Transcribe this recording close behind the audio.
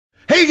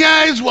Hey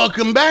guys,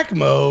 welcome back.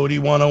 Modii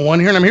 101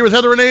 here, and I'm here with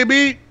Heather and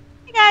AB.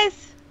 Hey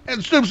guys. And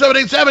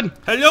Snoop787.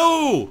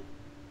 Hello.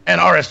 And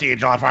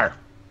RSDH on fire.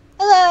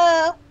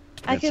 Hello.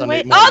 I can Sunday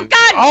wait. morning. Oh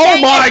God! Oh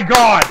my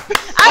God!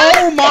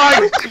 Oh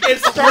my! It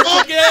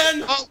starts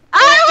again.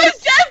 I was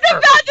just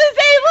about to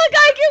say, look,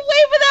 I can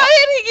wait without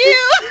hitting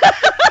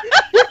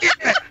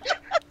you.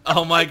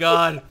 Oh my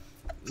God.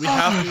 We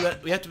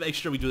have to make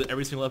sure we do it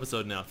every single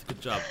episode now.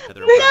 Good job, Heather.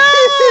 No!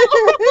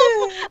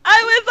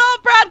 I was all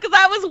proud because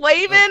I was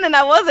waving and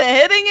I wasn't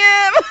hitting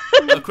him.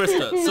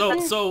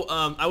 Christa, so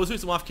I was doing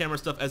some off-camera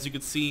stuff. As you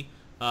could see,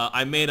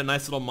 I made a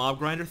nice little mob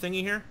grinder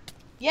thingy here.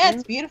 Yeah,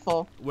 it's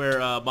beautiful. Where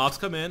mobs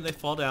come in, they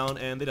fall down,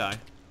 and they die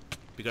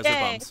because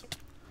they're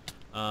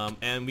bums.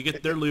 And we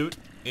get their loot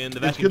in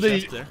the vacuum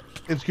chest there.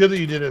 It's good that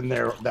you did it in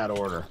that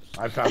order.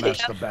 I found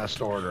that's the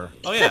best order.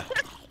 Oh yeah.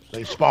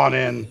 They spawn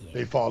in,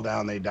 they fall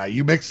down, they die.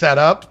 You mix that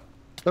up,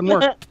 doesn't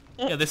work.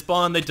 Yeah, they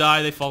spawn, they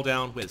die, they fall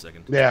down. Wait a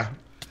second. Yeah.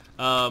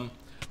 Well,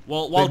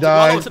 while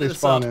I was setting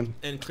this up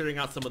and clearing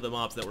out some of the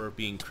mobs that were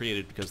being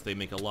created because they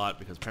make a lot,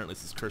 because apparently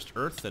this is cursed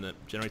earth and it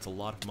generates a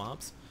lot of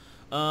mobs.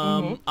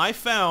 I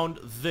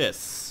found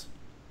this.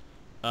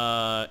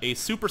 A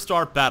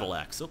superstar battle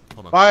axe. Oh,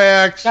 hold on. My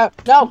axe.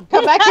 No,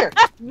 come back here.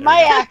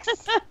 My axe.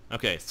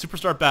 Okay,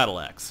 superstar battle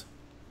axe.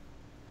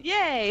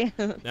 Yay.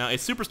 Now, a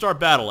superstar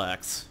battle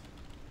axe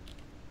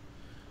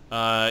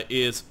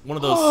is one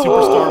of those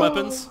superstar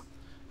weapons.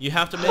 You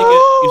have to make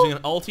it using an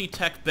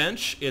ulti-tech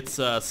bench. It's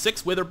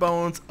 6 wither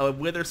bones, a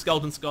wither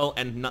skeleton skull,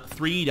 and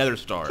 3 nether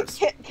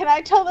stars. Can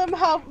I tell them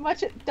how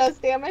much it does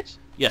damage?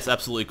 Yes,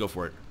 absolutely. Go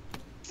for it.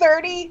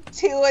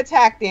 32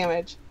 attack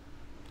damage.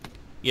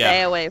 Yeah.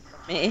 Stay away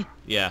from me.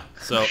 Yeah.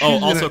 So,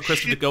 also,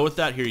 Christa, to go with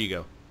that, here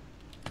you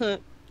go.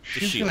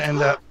 She's gonna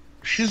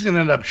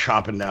end up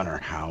chopping down her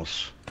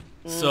house.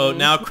 So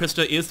now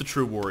Christa is the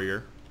true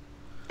warrior.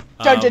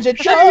 I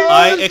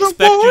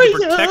expect you to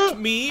protect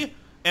me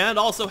and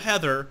also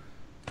Heather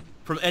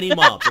from any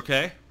mobs,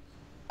 okay?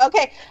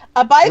 Okay.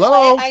 By the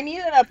way, I need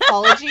an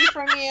apology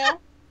from you.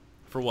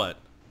 For what?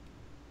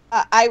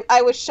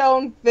 I was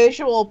shown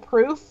visual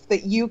proof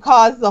that you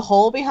caused the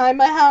hole behind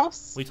my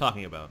house. What are you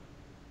talking about?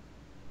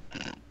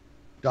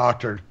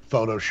 Doctor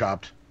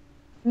photoshopped.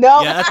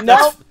 No, yeah,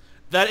 no.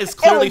 That is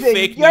clearly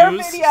fake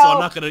news, video. so I'm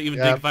not going to even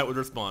dignify it with a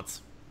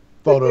response.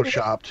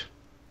 Photoshopped.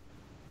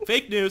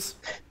 Fake news.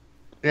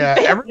 Yeah,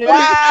 everybody.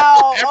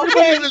 Wow.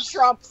 Everybody okay,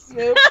 Trump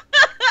Snoop.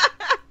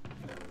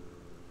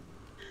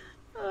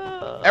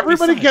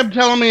 Everybody kept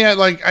telling me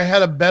I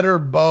had a better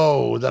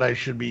bow that I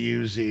should be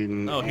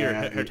using. Oh, here,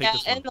 take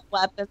this one. And the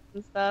weapons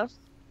and stuff.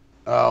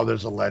 Oh,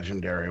 there's a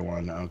legendary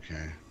one.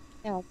 Okay.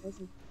 Yeah, there's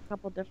a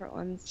couple different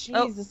ones.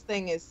 Jeez, this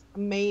thing is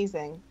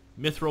amazing.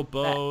 Mithril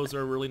bows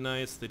are really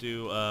nice. They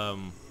do a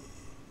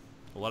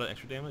lot of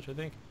extra damage, I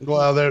think.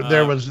 Well,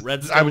 there was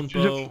redstone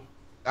bow.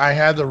 I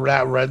had the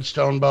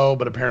redstone bow,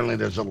 but apparently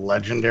there's a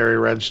legendary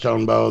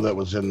redstone bow that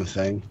was in the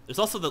thing. There's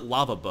also the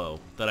lava bow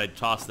that I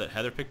tossed that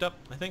Heather picked up,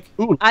 I think.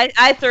 Ooh.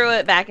 I threw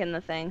it back in the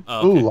thing.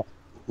 Oh, okay. Ooh,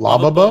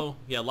 lava bow?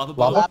 Yeah, lava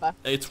bow. Lava.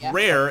 It's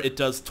rare. It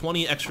does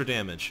 20 extra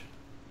damage.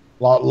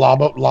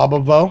 Lava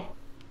bow?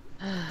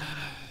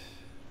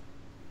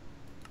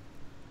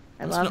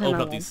 I love him. Open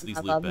up these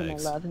loot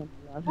bags. I love him.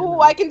 Ooh,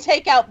 I can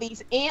take out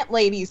these ant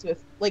ladies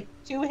with like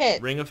 2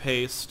 hits. Ring of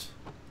haste.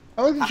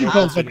 I like that you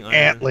call them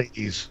ant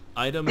ladies.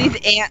 These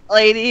ant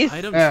ladies.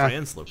 Item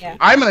translocate. Yeah.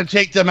 I'm going to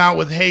take them out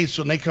with haste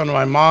when they come to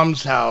my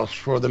mom's house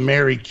for the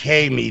Mary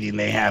Kay meeting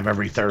they have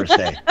every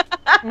Thursday.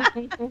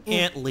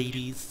 Ant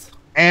ladies.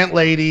 Ant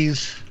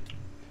ladies.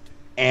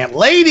 Ant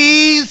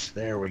ladies!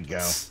 There we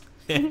go.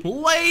 Ant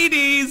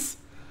ladies!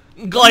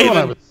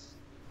 Remember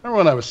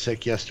when I was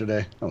sick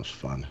yesterday? That was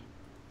fun.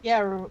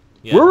 Yeah.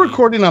 We're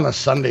recording on a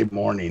Sunday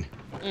morning.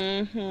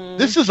 Mm-hmm.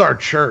 This is our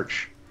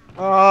church.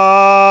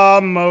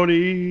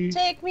 Modii.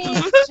 Take me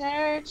to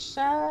church.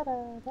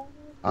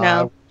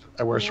 No.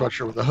 I wear a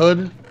sweatshirt with a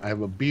hood. I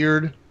have a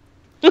beard.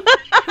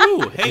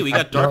 Ooh, hey, we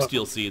got dark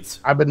steel seeds.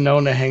 I've been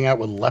known to hang out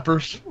with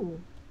lepers.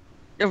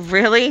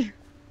 Really?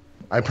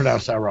 I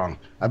pronounced that wrong.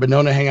 I've been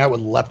known to hang out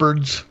with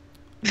leopards.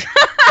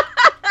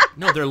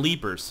 No, they're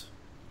leapers.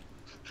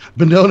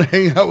 Been known to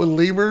hang out with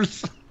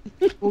lemurs.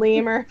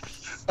 Lemur.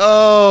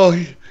 Oh,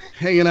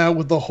 hanging out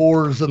with the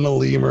whores and the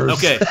lemurs.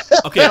 Okay.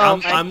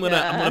 Oh I'm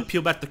gonna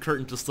peel back the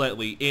curtain just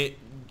slightly.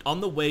 On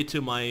the way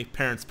to my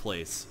parents'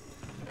 place,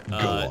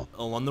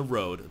 along the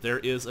road, there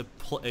is a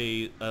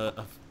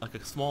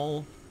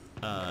small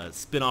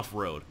spin-off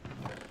road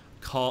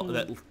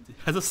that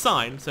has a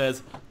sign that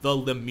says the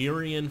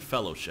Lemurian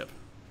Fellowship.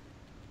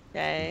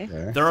 Okay.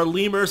 There are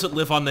lemurs that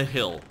live on the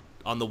hill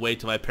on the way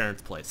to my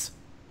parents' place.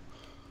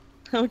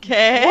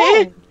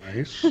 Okay. Whoa.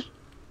 Nice.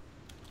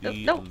 The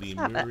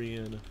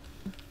Lemurian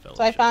Fellowship.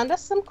 So I found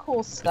us some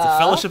cool stuff. It's a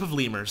fellowship of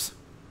lemurs.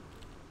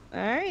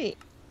 Alright.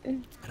 I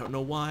don't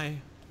know why.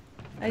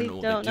 I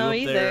what don't they know do up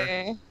either.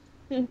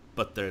 there,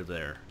 but they're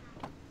there.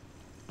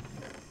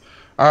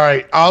 All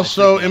right.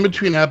 Also, in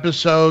between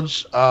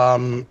episodes,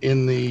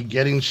 in the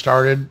getting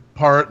started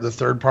part, the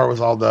third part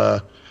was all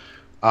the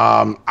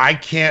I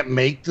can't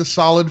make the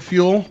solid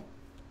fuel.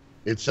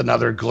 It's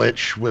another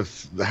glitch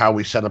with how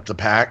we set up the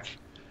pack.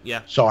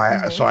 Yeah. So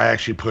I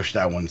actually pushed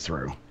that one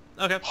through.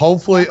 Okay.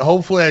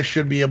 Hopefully I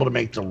should be able to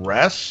make the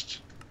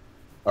rest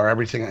or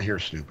everything out here.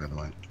 Snoop, by the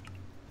way.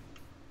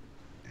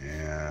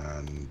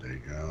 And there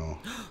you go.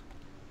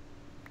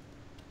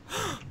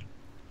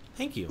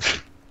 Thank you.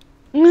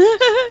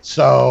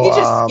 So you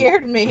just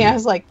scared me. I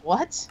was like,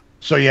 what?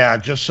 So yeah,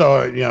 just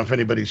so you know, if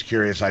anybody's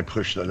curious, I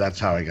pushed that. That's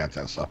how I got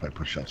that stuff. I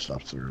pushed that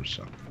stuff through.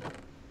 So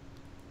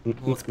well,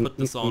 let's put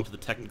this all into the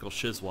technical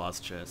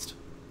shizwaz chest.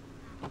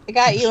 I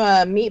got you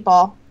a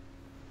meatball.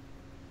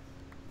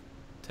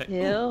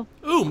 Ew.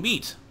 Ooh,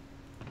 meat.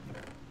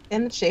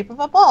 In the shape of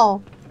a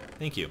ball.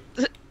 Thank you.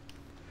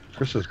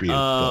 Chris is being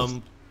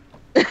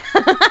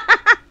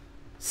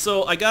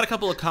So I got a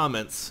couple of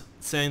comments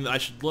saying that I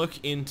should look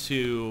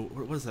into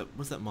what's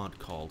that mod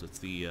called? It's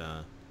the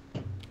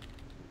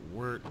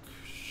workshop.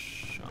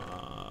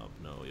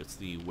 No, it's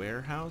the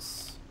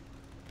warehouse.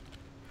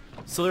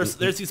 So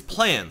there's these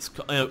plans.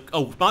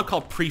 Mod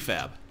called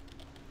prefab.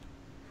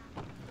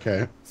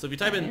 Okay. So if you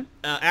type in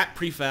at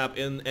prefab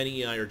in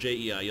NEI or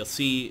JEI, you'll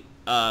see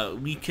they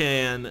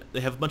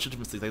have a bunch of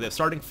different things. Like they have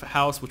starting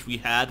house, which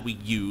we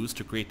used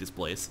to create this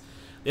place.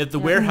 They have the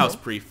warehouse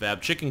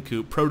prefab, chicken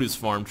coop, produce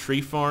farm,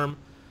 tree farm,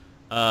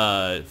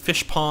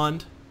 fish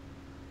pond,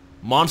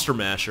 monster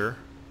masher,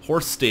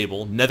 horse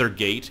stable, nether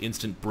gate,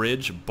 instant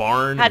bridge,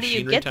 barn, How do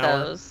you machinery get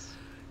tower. those?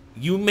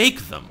 You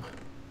make them.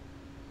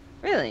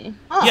 Really?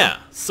 Oh. Yeah.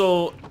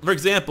 So, for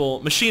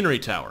example, machinery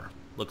tower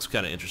looks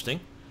kind of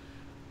interesting.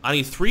 I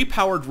need 3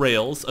 powered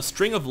rails, a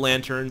string of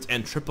lanterns,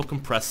 and triple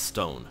compressed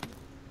stone.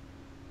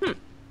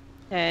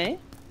 Okay.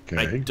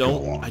 I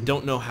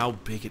don't know how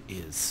big it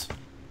is.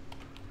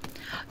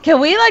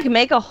 Can we like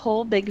make a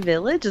whole big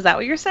village? Is that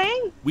what you're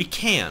saying? We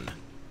can.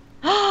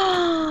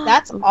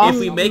 That's awesome.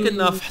 If we make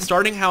enough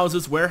starting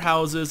houses,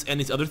 warehouses, and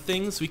these other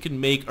things, we can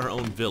make our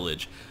own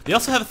village. They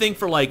also have a thing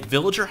for like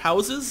villager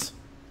houses,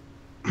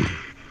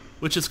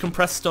 which is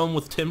compressed stone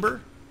with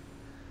timber,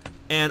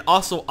 and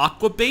also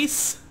aqua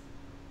base.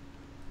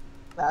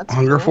 That's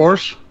Hunger cool.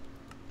 Force?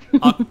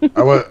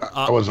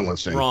 I wasn't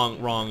listening.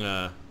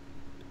 Wrong.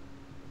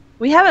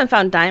 We haven't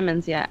found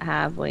diamonds yet,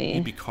 have we?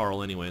 You'd be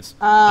Carl anyways.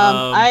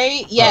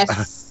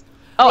 Yes.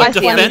 Oh, I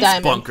see 'em.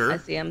 Defense bunker. I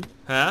see them.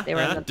 Huh? They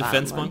were in Yeah, the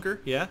defense bottom one.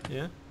 bunker. Yeah.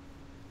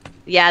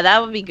 Yeah,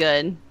 that would be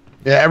good.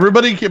 Yeah,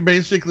 everybody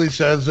basically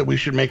says that we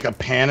should make a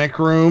panic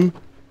room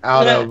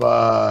out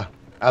of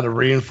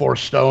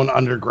reinforced stone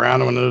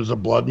underground when there's a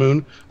blood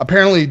moon.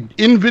 Apparently,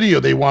 in video,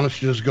 they want us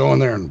to just go in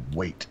there and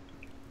wait.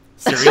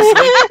 Seriously?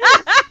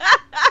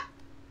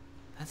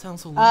 That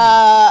sounds so lame.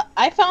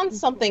 I found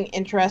something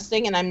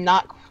interesting, and I'm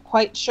not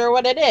quite sure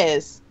what it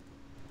is.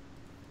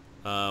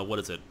 What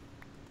is it?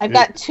 I've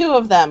got 2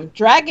 of them.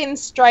 Dragon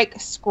Strike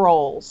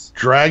Scrolls.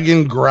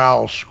 Dragon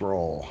Growl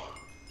Scroll.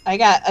 I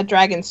got a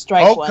Dragon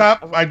Strike one.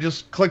 Cup, I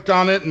just clicked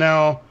on it.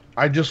 Now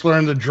I just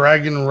learned the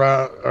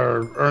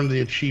earned the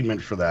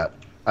achievement for that.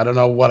 I don't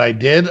know what I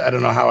did. I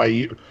don't know how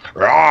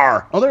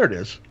Rawr! Oh, there it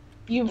is.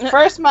 You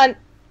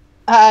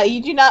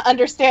you do not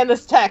understand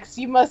this text.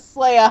 You must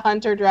slay a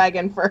hunter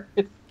dragon first.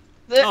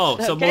 Oh,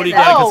 so Okay, Modii then.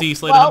 got it because he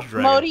slayed a hunter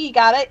dragon. Modii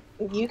got it.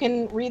 You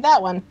can read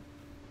that one.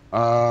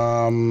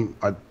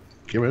 I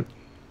give it.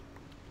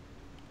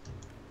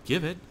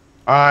 Give it.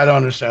 I don't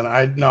understand.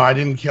 I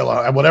didn't kill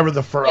whatever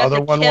the other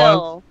one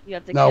was. You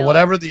have to No, kill.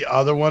 whatever the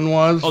other one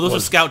was. Oh, those are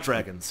scout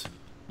dragons.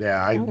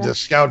 Yeah, the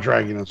scout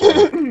dragon is.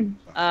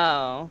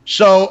 Oh.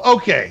 So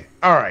okay,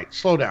 all right,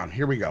 slow down.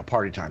 Here we go.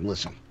 Party time.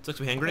 Listen. Took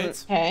some hand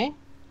grenades. Okay.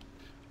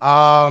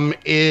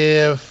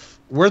 If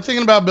we're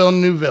thinking about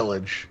building a new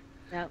village,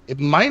 Yep. it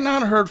might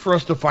not hurt for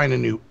us to find a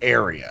new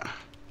area.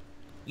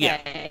 Yeah.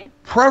 Okay.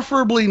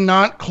 Preferably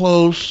not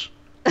close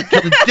to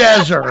the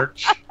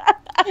desert.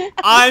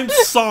 I'm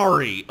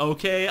sorry,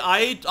 okay?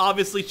 I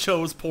obviously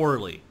chose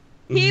poorly.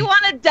 He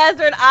wanted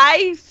desert.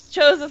 I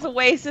chose this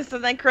oasis,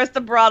 and then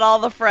Christa brought all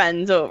the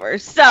friends over.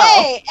 So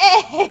Hey!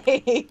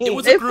 It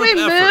was a if group we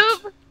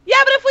effort. move, yeah,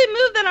 but if we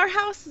move, then our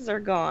houses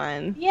are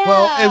gone. Yeah.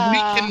 Well, if we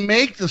can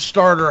make the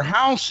starter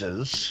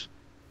houses,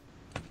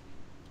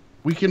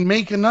 we can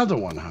make another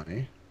one,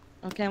 honey.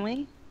 Oh, can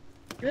we?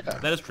 Yeah.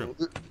 That is true.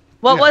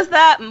 What Yeah. was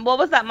that? What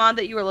was that mod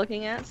that you were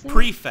looking at? Sue?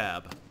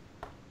 Prefab.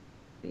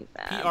 Prefab.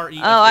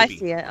 Prefab. Oh, I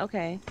see it.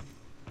 Okay.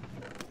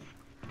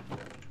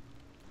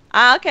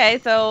 Okay,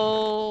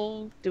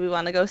 so do we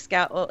want to go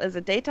scout? Well, is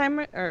it daytime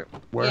or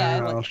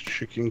Warehouse,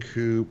 chicken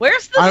coop.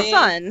 where's the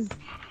sun?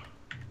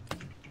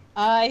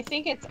 I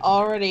think it's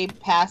already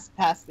past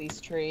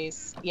these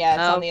trees. Yeah,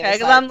 it's on the other Okay, side.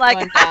 because I'm like,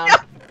 It's going down.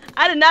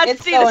 I did not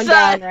It's see the going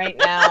sun. down right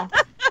now.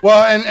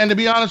 Well, and to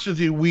be honest with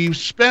you, we've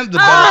spent the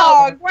better.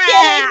 Oh,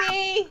 crap. kidding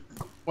me?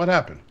 What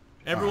happened?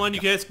 Everyone, you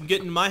guys can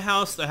get in my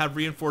house that have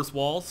reinforced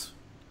walls.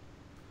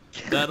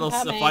 That'll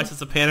Coming. suffice as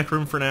a panic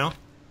room for now.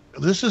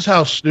 This is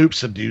how Snoop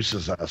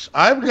seduces us.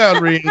 I've got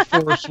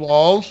reinforced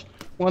walls.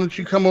 Why don't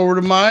you come over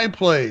to my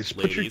place?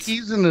 Put your Ladies.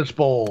 keys in this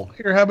bowl.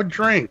 Here, have a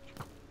drink.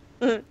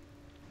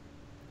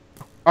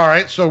 All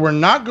right, so we're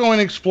not going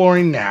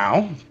exploring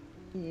now.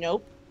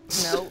 Nope.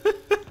 Nope.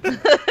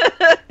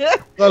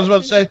 I was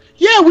about to say,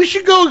 yeah, we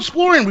should go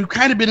exploring. We've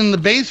kind of been in the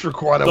base for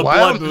quite a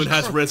while. The blood moon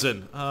has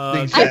risen.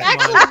 I'm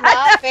actually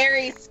not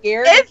very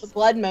scared of the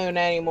blood moon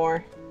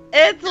anymore.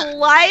 It's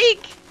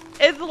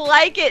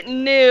like it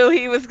knew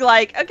he was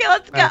like, okay,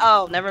 let's go.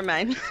 Oh, never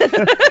mind.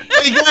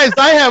 Hey guys,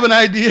 I have an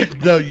idea.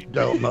 No, you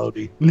don't,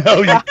 Modii.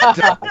 No, you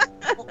don't.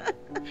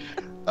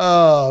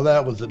 Oh,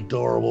 that was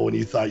adorable when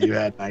you thought you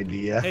had an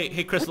idea.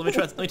 Hey, Chris, let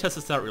me test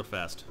this out real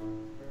fast.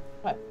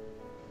 What?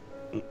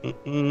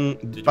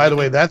 By the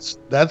way, that's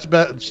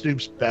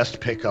Snoop's best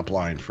pickup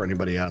line for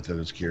anybody out there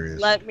that's curious.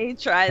 Let me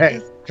try Hey,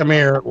 this. come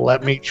here.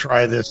 Let me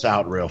try this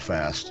out real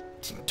fast.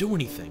 Didn't do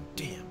anything.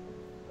 Damn.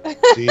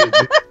 See,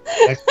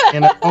 next thing you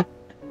know,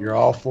 you're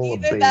all full of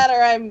Either bait. that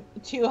or I'm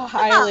too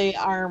highly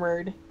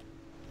armored.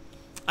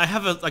 I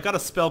got a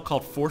spell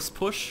called Force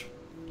Push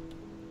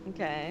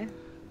Okay.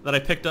 that I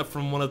picked up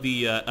from one of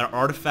the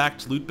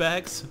artifact loot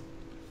bags.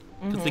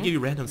 Because they give you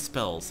random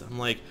spells. I'm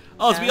like,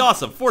 oh, this would be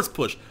awesome. Force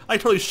Push. I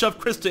totally shoved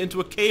Christa into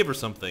a cave or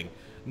something.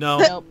 No.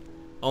 Nope.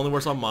 Only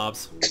works on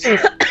mobs.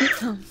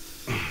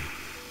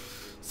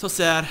 So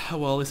sad. Oh,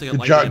 well, at least I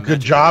got light. Good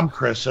job,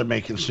 Chris, at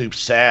making Snoop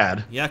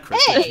sad. Yeah,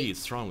 Chris. Hey. Jeez,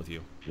 what's wrong with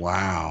you?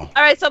 Wow.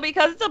 All right, so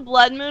because it's a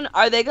blood moon,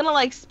 are they gonna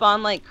like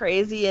spawn like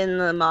crazy in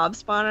the mob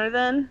spawner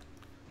then?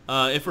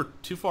 If we're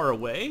too far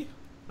away,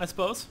 I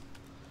suppose.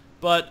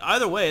 But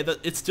either way,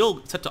 it's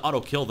still set to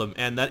auto kill them,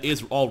 and that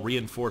is all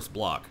reinforced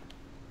block.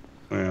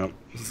 Yeah.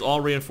 This is all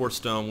reinforced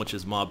stone, which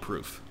is mob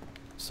proof,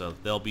 so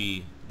they'll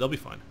be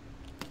fine.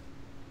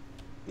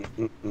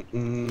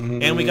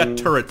 And we got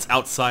turrets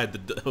outside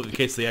in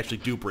case they actually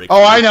do break.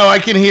 Oh, I know. I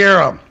can hear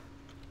them.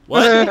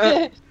 What?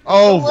 A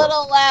Over.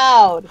 little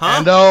loud. Huh?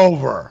 And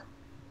over.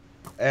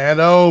 And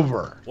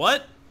over.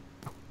 What?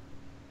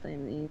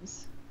 Flame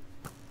leaves.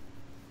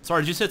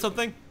 Sorry, did you say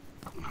something?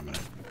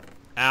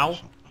 Ow.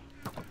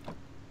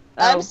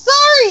 I'm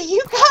sorry,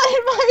 you got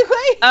in my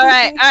way. All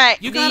right.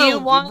 You Do gotta you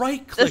want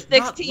right the click,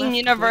 not 16 left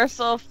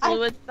universal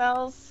fluid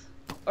cells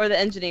or the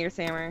engineer's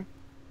hammer?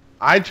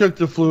 I took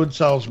the fluid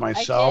cells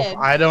myself. did.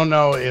 I don't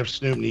know if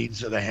Snoop needs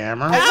the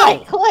hammer.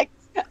 I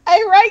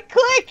right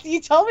clicked.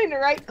 You told me to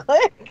right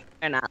click.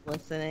 They're not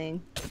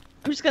listening.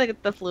 I'm just gonna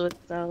get the fluid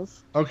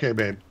cells. Okay,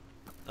 babe.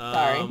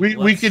 Sorry.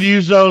 We could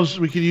use those.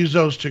 We could use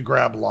those to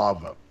grab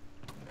lava.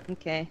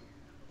 Okay.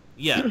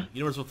 Yeah,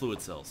 universal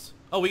fluid cells.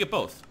 Oh, we get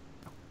both.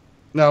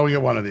 No, we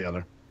get one or the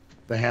other.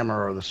 The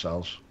hammer or the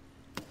cells.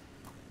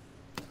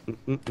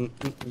 Do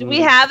we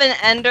have an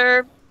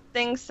ender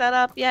thing set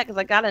up yet? Because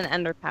I got an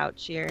ender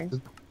pouch here.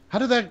 How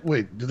did that?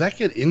 Wait, did that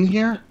get in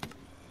here?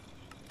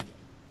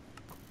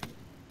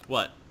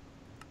 What?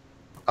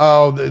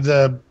 Oh,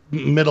 the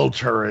middle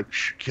turret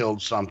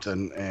killed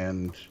something,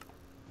 and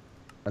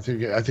I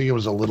think it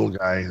was a little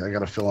guy. I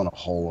gotta fill in a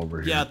hole over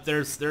here. Yeah,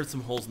 there's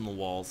some holes in the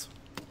walls.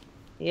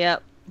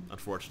 Yep.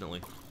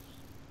 Unfortunately.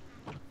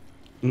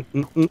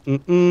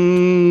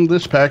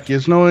 This pack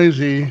is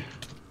noisy.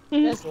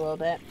 Just a little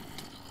bit.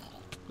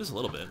 Just a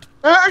little bit.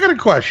 I got a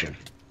question.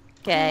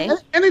 Okay.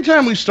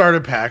 Anytime we start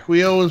a pack,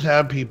 we always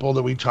have people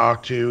that we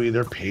talk to,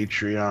 either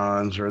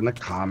Patreons or in the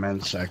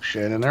comments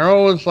section, and they're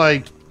always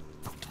like,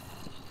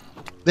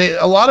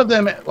 a lot of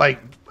them like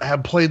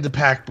have played the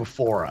pack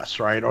before us,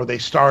 right? Or they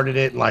started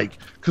it like,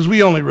 because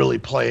we only really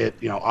play it,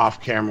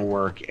 off camera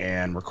work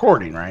and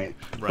recording, right?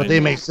 But they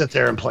may sit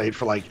there and play it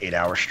for like 8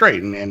 hours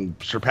straight and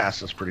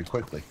surpass us pretty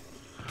quickly.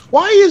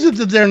 Why is it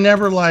that they're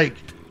never like,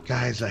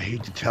 guys, I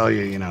hate to tell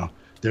you,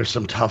 there's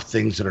some tough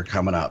things that are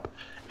coming up.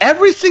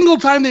 Every single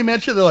time they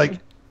mention, they're like,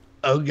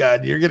 oh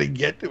God, you're going to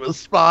get to a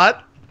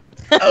spot?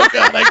 Oh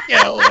God, I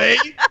can't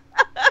wait.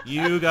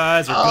 You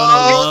guys are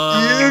gonna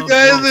love you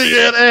guys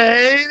are gonna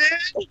hate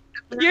it.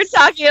 You're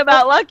talking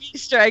about Lucky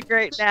Strike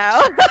right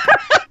now.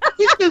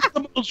 This is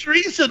the most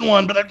recent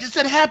one, but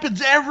it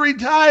happens every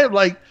time.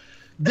 Like,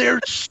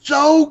 they're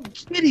so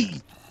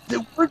giddy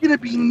that we're gonna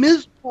be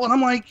miserable, and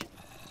I'm like,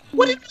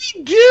 what did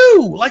we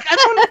do? Like, I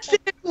don't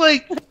understand.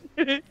 Like,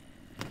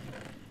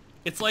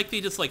 it's like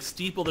they just like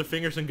steeple their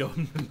fingers and go,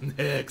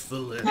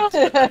 excellent.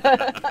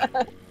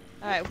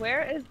 All right,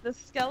 where is the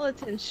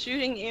skeleton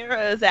shooting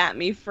arrows at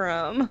me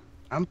from?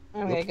 I'm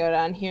gonna go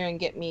down here and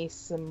get me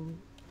some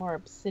more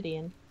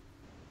obsidian.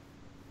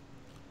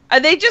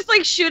 Are they just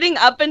like shooting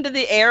up into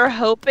the air,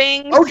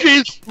 hoping? oh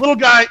jeez, little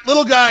guy.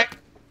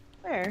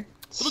 Where?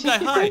 Little guy,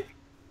 hi.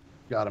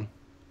 Got him.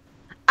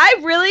 I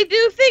really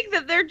do think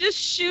that they're just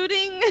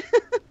shooting.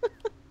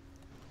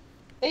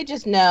 They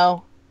just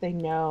know. They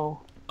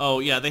know. Oh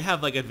yeah, they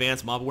have like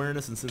advanced mob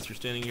awareness, and since you're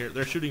standing here,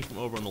 they're shooting from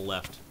over on the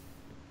left.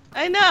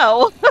 I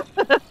know.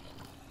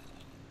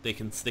 They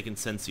can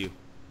sense you.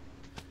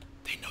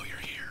 They know you're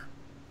here.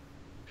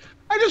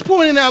 I just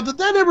pointed out that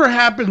never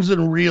happens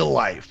in real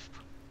life.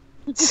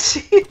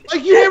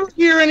 Like, you never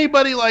hear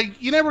anybody, like,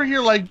 you never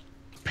hear, like,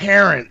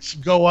 parents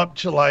go up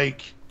to,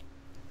 like,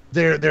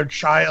 their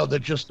child that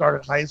just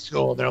started high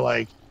school, and they're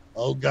like,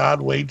 oh,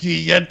 God, wait till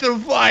you get to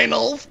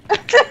finals.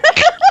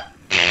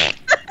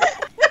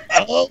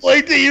 Oh,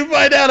 wait till you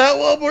find out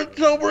how much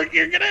homework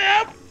you're going to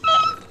have.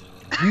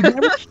 You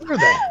never hear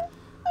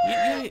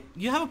that.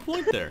 You have a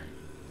point there.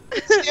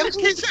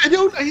 I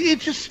don't.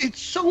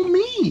 It's so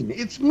mean.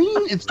 It's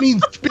mean. It's mean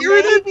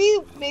spirited.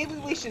 Maybe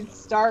we should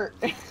start.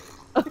 It's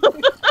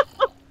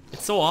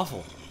so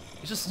awful.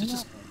 It's just. You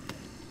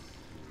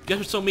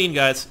guys are so mean,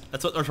 guys.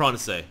 That's what they're trying to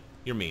say.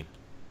 You're mean.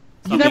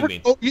 Stop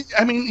being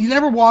mean. You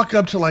never walk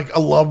up to like a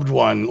loved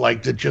one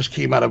like that just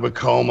came out of a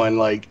coma and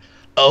like,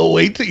 oh,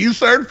 wait till you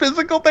start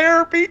physical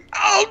therapy.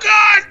 Oh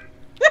God,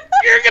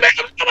 you're gonna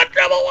have so much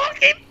trouble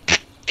walking.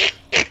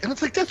 And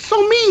it's like, that's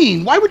so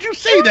mean. Why would you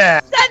say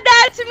that? You said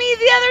that to me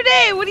the other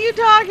day. What are you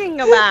talking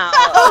about?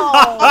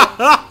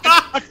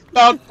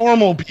 About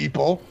normal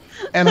people.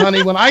 And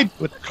honey, when I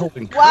do it, cold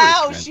encouragement.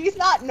 Wow, she's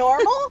not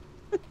normal?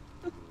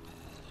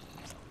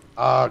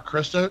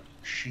 Christa,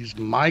 she's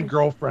my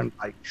girlfriend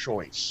by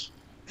choice.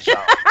 So.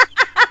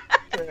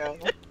 True.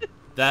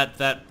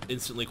 That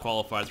instantly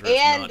qualifies her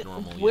as not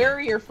normal. We're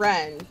your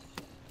friends.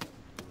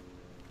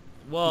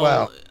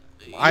 Well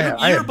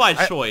you're by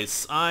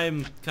choice.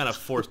 I'm kind of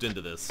forced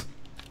into this.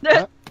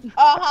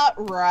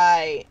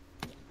 Right.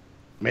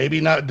 Maybe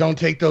not. Don't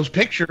take those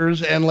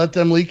pictures and let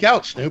them leak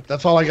out, Snoop.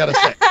 That's all I gotta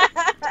say.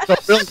 So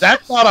really,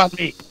 that's not on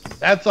me.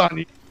 That's on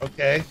you.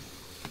 Okay.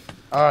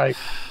 All right.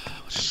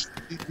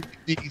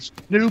 The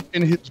Snoop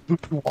in his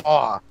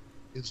boudoir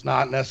is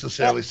not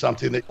necessarily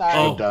something that you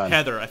should have done.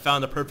 Heather, I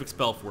found the perfect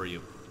spell for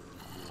you.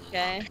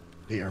 Okay.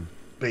 They are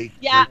baked.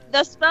 Yeah,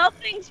 the spell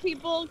things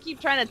people keep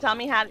trying to tell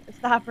me how to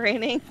stop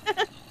raining.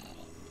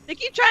 They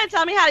keep trying to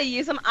tell me how to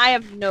use them. I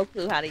have no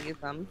clue how to use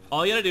them.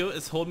 All you gotta do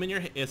is hold them in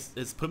your is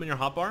put them in your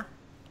hotbar.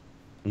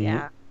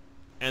 Yeah.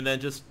 And then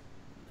just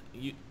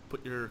you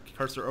put your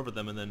cursor over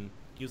them and then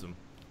use them.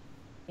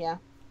 Yeah.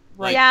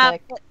 Right. Yeah,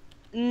 but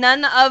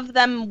none of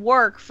them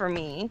work for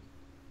me.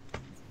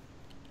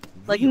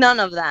 Like none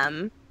of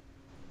them.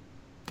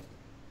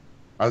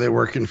 Are they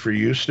working for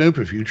you, Snoop?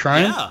 If you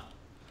try them? Yeah.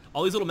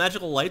 All these little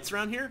magical lights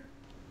around here.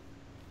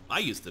 I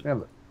used it.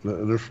 Yeah,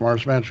 they're from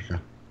Ars Magica.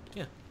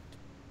 Yeah.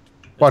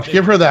 Watch,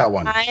 give her that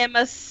one. I am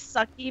a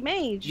sucky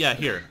mage. Yeah,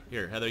 here,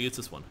 Heather, use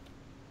this one.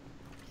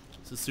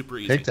 This is super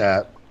easy. Take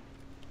that.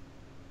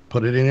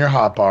 Put it in your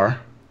hotbar.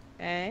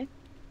 Okay.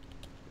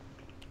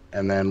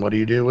 And then what do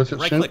you do with it,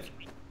 Right Snoop? click.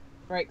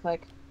 Right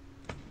click.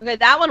 Okay,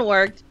 that one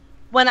worked.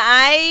 When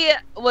I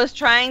was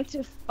trying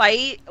to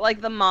fight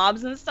like the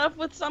mobs and stuff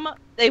with some,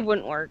 they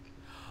wouldn't work.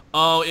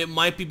 Oh, it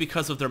might be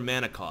because of their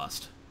mana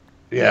cost.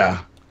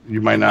 Yeah,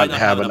 you might not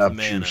have enough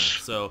mana. juice.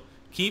 So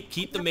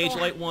keep the Mage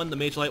Light one. The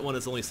Mage Light one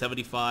is only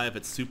 75.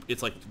 It's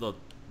like the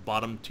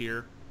bottom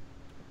tier,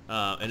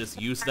 and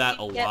just use that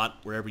a lot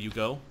wherever you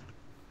go.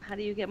 How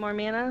do you get more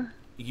mana?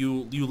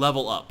 You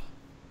level up.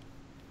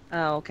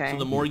 Oh, okay. So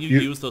the more you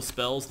use those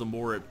spells, the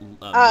more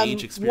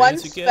mage experience one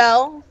you get.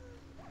 spell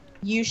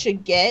you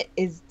should get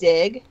is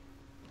dig,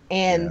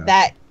 and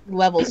that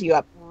levels you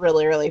up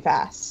really, really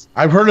fast.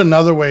 I've heard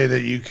another way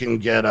that you can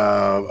get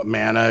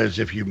mana is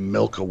if you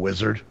milk a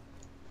wizard.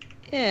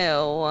 Ew.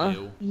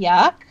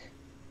 Yuck.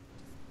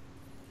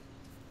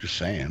 Just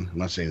saying. I'm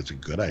not saying it's a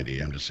good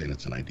idea. I'm just saying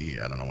it's an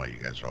idea. I don't know why you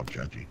guys are all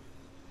judgy.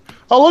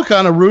 Oh, look,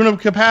 on a rune of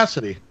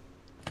capacity.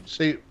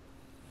 See,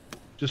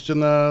 just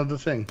in the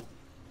thing.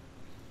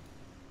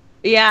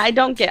 Yeah, I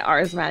don't get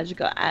Ars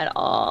Magica at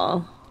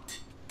all.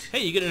 Hey,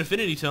 you get an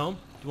Infinity Tome. Do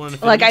you want an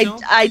Infinity Tome?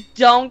 I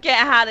don't get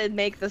how to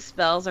make the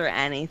spells or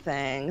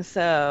anything,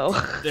 so...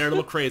 They're a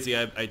little crazy,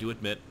 I do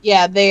admit.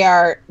 Yeah,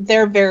 they're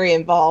very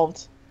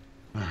involved.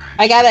 Right.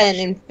 I got an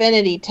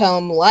Infinity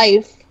Tome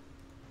Life.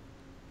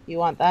 You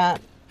want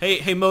that? Hey,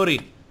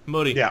 Modii.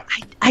 Yeah.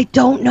 I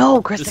don't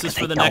know, Christa. This is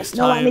for the next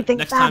time. You have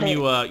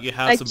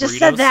some burritos. just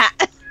said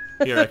that.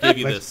 Here, I gave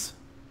you this.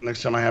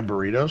 Next time I have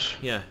burritos.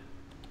 Yeah.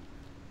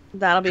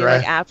 That'll be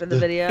like after the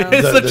video.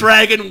 It's the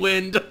dragon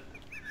wind.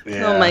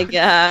 Yeah. Oh my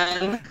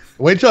god.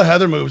 Wait till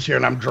Heather moves here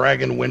and I'm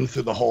dragging wind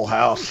through the whole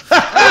house.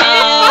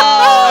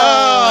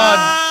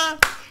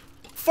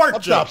 Fart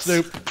Up top, jokes.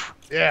 Snoop.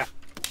 Yeah.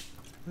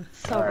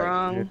 So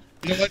wrong.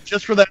 You know what?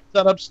 Just for that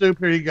setup, Snoop,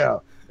 here you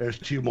go. There's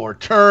 2 more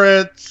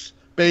turrets,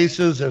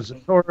 bases, there's a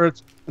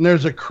turrets, and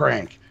there's a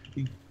crank.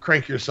 You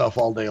crank yourself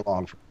all day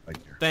long from right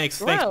here. Thanks,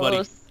 buddy.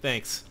 Gross.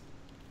 Thanks.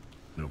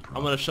 No problem.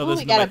 I'm gonna shove Oh, this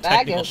we into got my a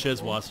bag technical of-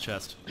 shizwaz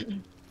chest.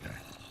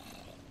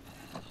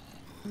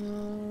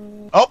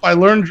 Oh, I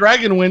learned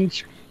Dragon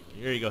Wind.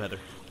 Here you go, Heather.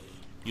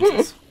 Use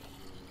this.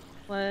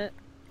 What?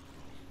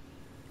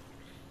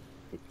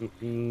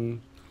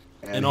 And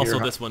also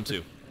this one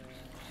too.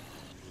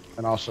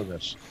 And also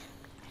this.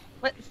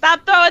 What?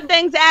 Stop throwing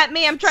things at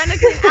me. I'm trying to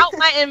clean out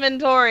my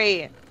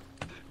inventory.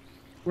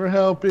 We're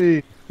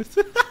helping.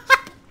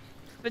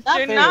 But Not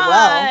you're very not.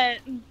 well.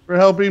 We're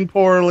helping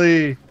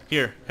poorly.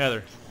 Here,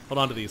 Heather. Hold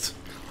on to these.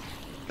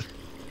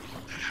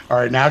 All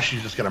right, now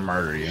she's just gonna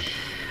murder you.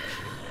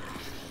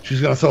 She's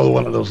gonna throw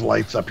one of those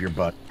lights up your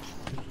butt,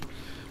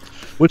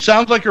 which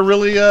sounds like a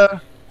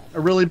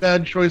really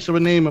bad choice of a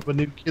name of a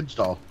new kids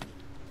doll.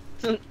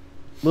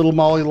 Little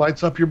Molly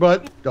lights up your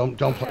butt. Don't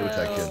play with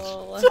that, kids.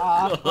 Oh.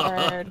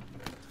 Awkward.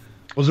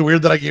 Was it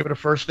weird that I gave it a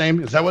first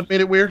name? Is that what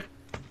made it weird?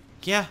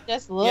 Yeah.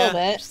 Just a little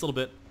bit. Just a little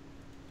bit.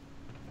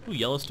 Ooh,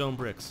 Yellowstone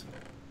bricks.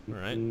 All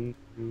right. And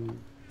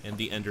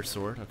the Ender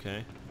Sword.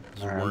 Okay.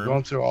 Right, I'm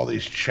going through all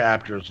these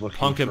chapters looking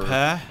pumpkin for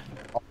pie.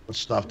 all the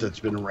stuff that's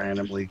been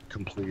randomly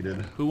completed.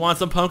 Who wants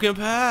some pumpkin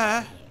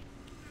pie?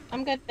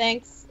 I'm good,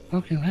 thanks.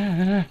 Pumpkin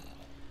pie.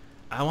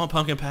 I want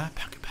pumpkin pie.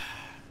 Pumpkin pie.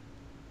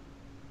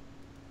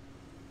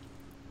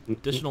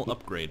 Additional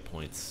upgrade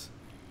points.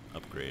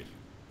 Upgrade.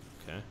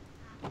 Okay.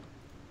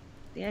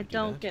 See, I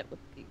don't get what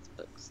these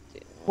books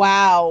do.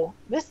 Wow,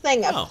 this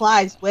thing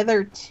applies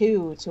Wither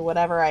 2 to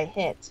whatever I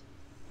hit.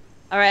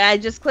 All right, I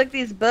just clicked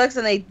these books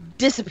and they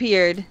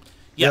disappeared.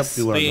 Yes,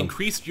 Yep, they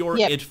increased your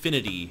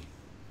affinity.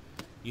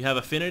 You have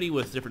affinity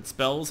with different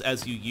spells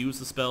as you use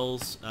the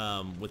spells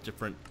with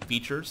different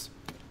features.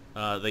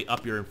 They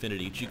up your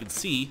affinity, which you can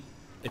see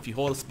if you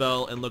hold a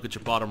spell and look at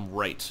your bottom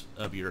right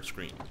of your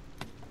screen.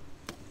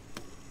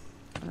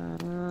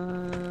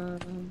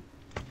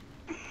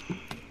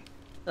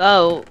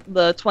 Oh,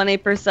 the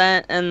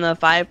 20% and the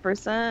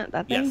 5%?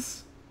 That thing?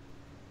 Yes.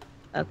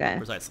 Okay.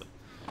 Precisely.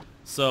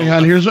 So hang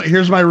on,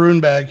 here's my rune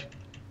bag.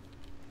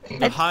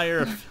 The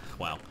higher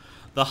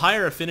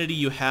affinity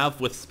you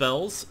have with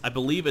spells, I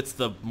believe it's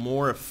the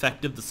more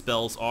effective the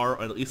spells are,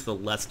 or at least the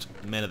less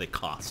mana they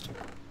cost.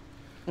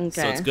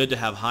 Okay. So it's good to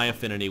have high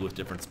affinity with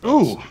different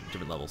spells,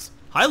 different levels.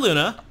 Hi,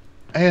 Luna.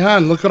 Hey,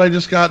 hon, look what I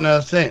just got in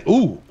a thing.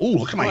 Ooh,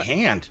 look at my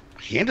hand.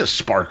 My hand is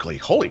sparkly.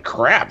 Holy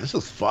crap, this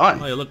is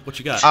fun. Oh, yeah, look what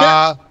you got.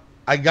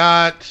 I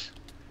got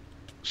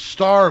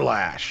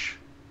Starlash.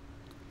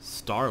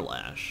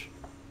 Starlash.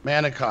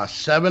 Mana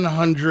cost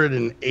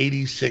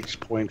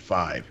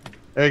 786.5.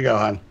 There you go,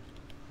 hon.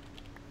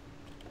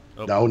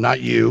 Oh. No,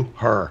 not you.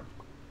 Her.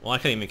 Well, I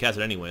can't even cast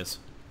it anyways.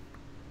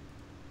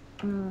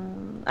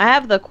 I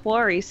have the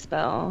Quarry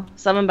spell.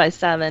 7 by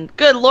 7.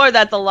 Good lord,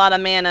 that's a lot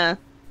of mana.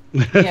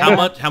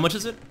 Yeah. How much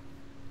is it?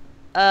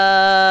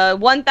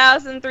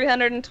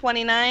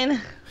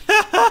 1,329.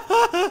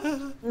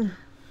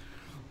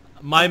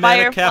 My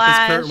mana cap is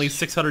currently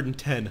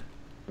 610.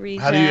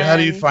 Regen. How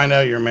do you find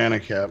out your mana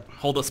cap?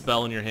 Hold a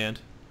spell in your hand.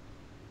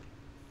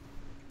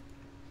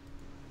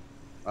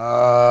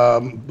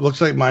 Looks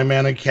like my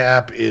mana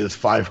cap is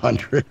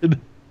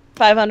 500.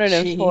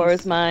 504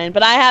 is mine,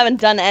 but I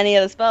haven't done any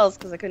of the spells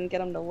because I couldn't get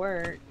them to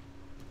work.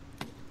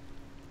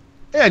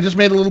 Hey, I just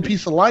made a little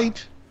piece of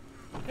light.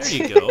 There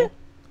you go.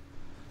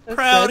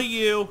 Proud of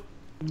you.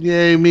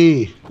 Yay,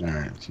 me.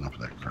 Alright, it's enough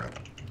of that crap.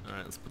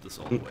 Alright, let's put this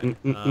all away.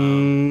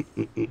 I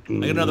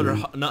got another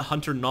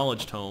Hunter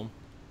Knowledge Tome.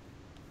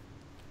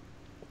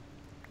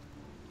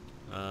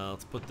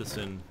 Let's put this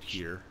in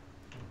here.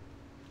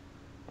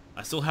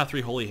 I still have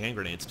 3 holy hand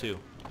grenades, too.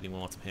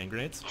 Anyone want some hand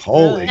grenades?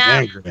 Holy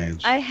hand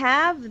grenades. I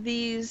have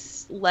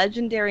these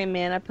legendary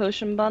mana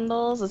potion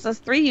bundles. It says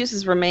 3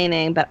 uses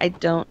remaining, but I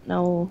don't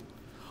know.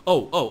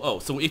 Oh.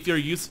 So if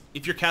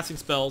you're casting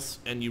spells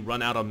and you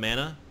run out of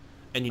mana,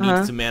 and you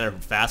need some mana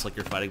fast, like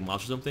you're fighting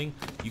monsters or something,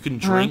 you can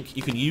drink.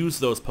 You can use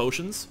those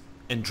potions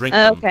and drink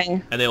them,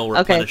 and they will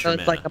replenish your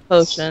mana. Okay, so it's like a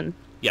potion.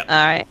 Yeah. All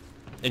right.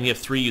 And you have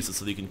 3 uses,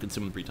 so that you can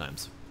consume them 3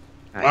 times.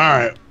 All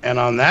right. And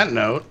on that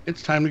note,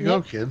 it's time to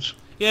go, kids.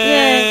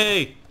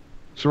 Yay!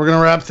 So we're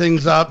gonna wrap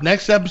things up.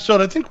 Next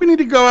episode, I think we need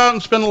to go out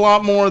and spend a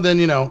lot more than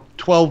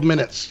 12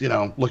 minutes,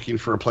 looking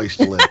for a place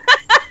to live.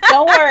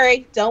 Don't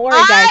worry, guys.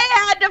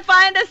 I had to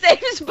find a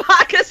safe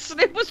spot because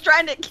Snoop was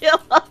trying to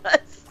kill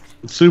us.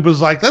 Soup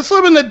was like, let's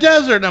live in the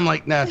desert. And I'm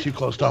like, nah, too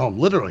close to home.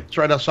 Literally, it's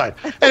right outside.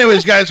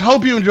 Anyways, guys,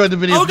 hope you enjoyed the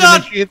video. Oh,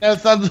 God. Make sure you hit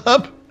that thumbs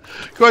up.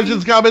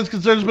 Questions, comments,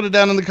 concerns, put it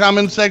down in the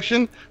comments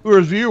section.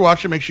 Whoever's viewer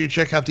watching, make sure you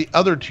check out the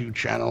other 2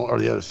 channel, or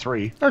the other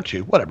 3, or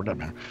 2, whatever, doesn't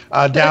matter.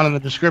 Down in the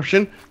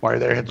description. While you're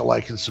there, hit the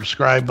like and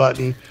subscribe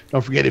button.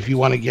 Don't forget, if you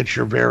want to get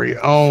your very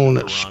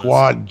own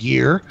squad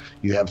gear,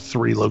 you have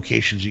 3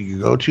 locations you can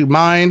go to.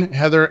 Mine,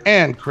 Heather,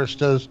 and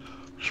Christa's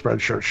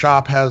Spreadshirt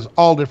shop has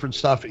all different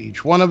stuff,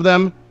 each one of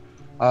them.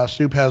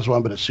 Snoop has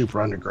one, but it's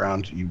super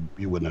underground.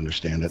 You wouldn't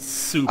understand it.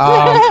 Super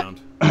underground.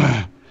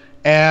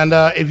 And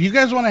if you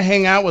guys want to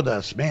hang out with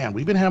us, man,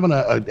 we've been having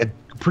a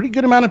pretty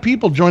good amount of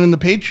people joining the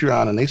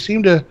Patreon, and they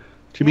seem to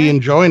be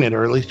enjoying it,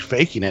 or at least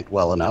faking it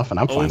well enough, and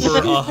I'm fine with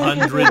it. Over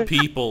 100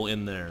 people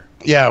in there.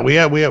 Yeah, we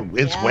have.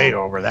 It's way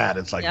over that.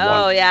 It's like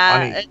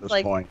 120 at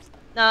this point.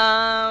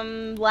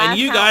 And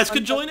you guys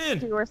could join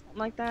in or something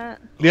like that.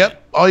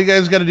 Yep. All you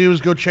guys got to do is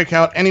go check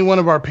out any one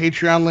of our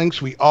Patreon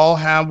links. We all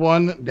have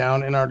one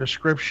down in our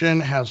description.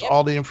 Has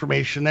all the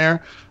information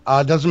there.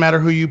 Doesn't matter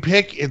who you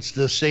pick. It's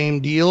the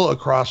same deal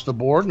across the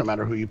board, no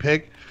matter who you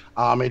pick.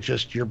 It's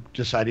just you're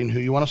deciding who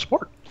you want to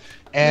support.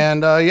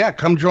 And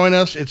come join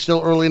us. It's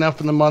still early enough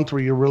in the month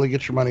where you really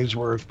get your money's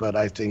worth. But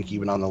I think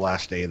even on the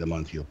last day of the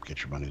month, you'll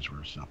get your money's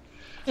worth.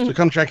 So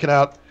come check it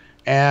out.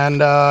 And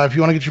if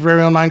you want to get your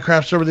very own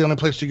Minecraft server, the only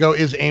place to go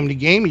is Aim to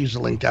Game. Use the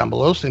link down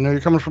below so they know you're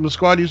coming from the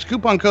squad. Use the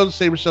coupon code to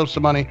save yourself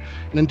some money.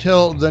 And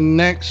until the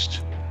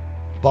next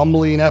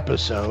bumbling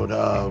episode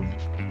of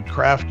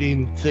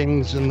crafting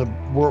things in the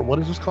world, what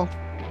is this called?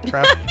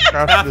 Craft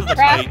of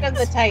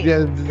the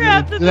Titans.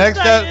 Yeah, the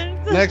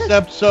next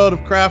episode of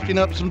Crafting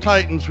Up Some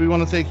Titans. We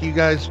want to thank you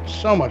guys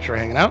so much for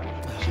hanging out.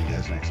 See you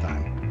guys next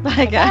time.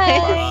 Bye,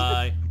 guys. Bye.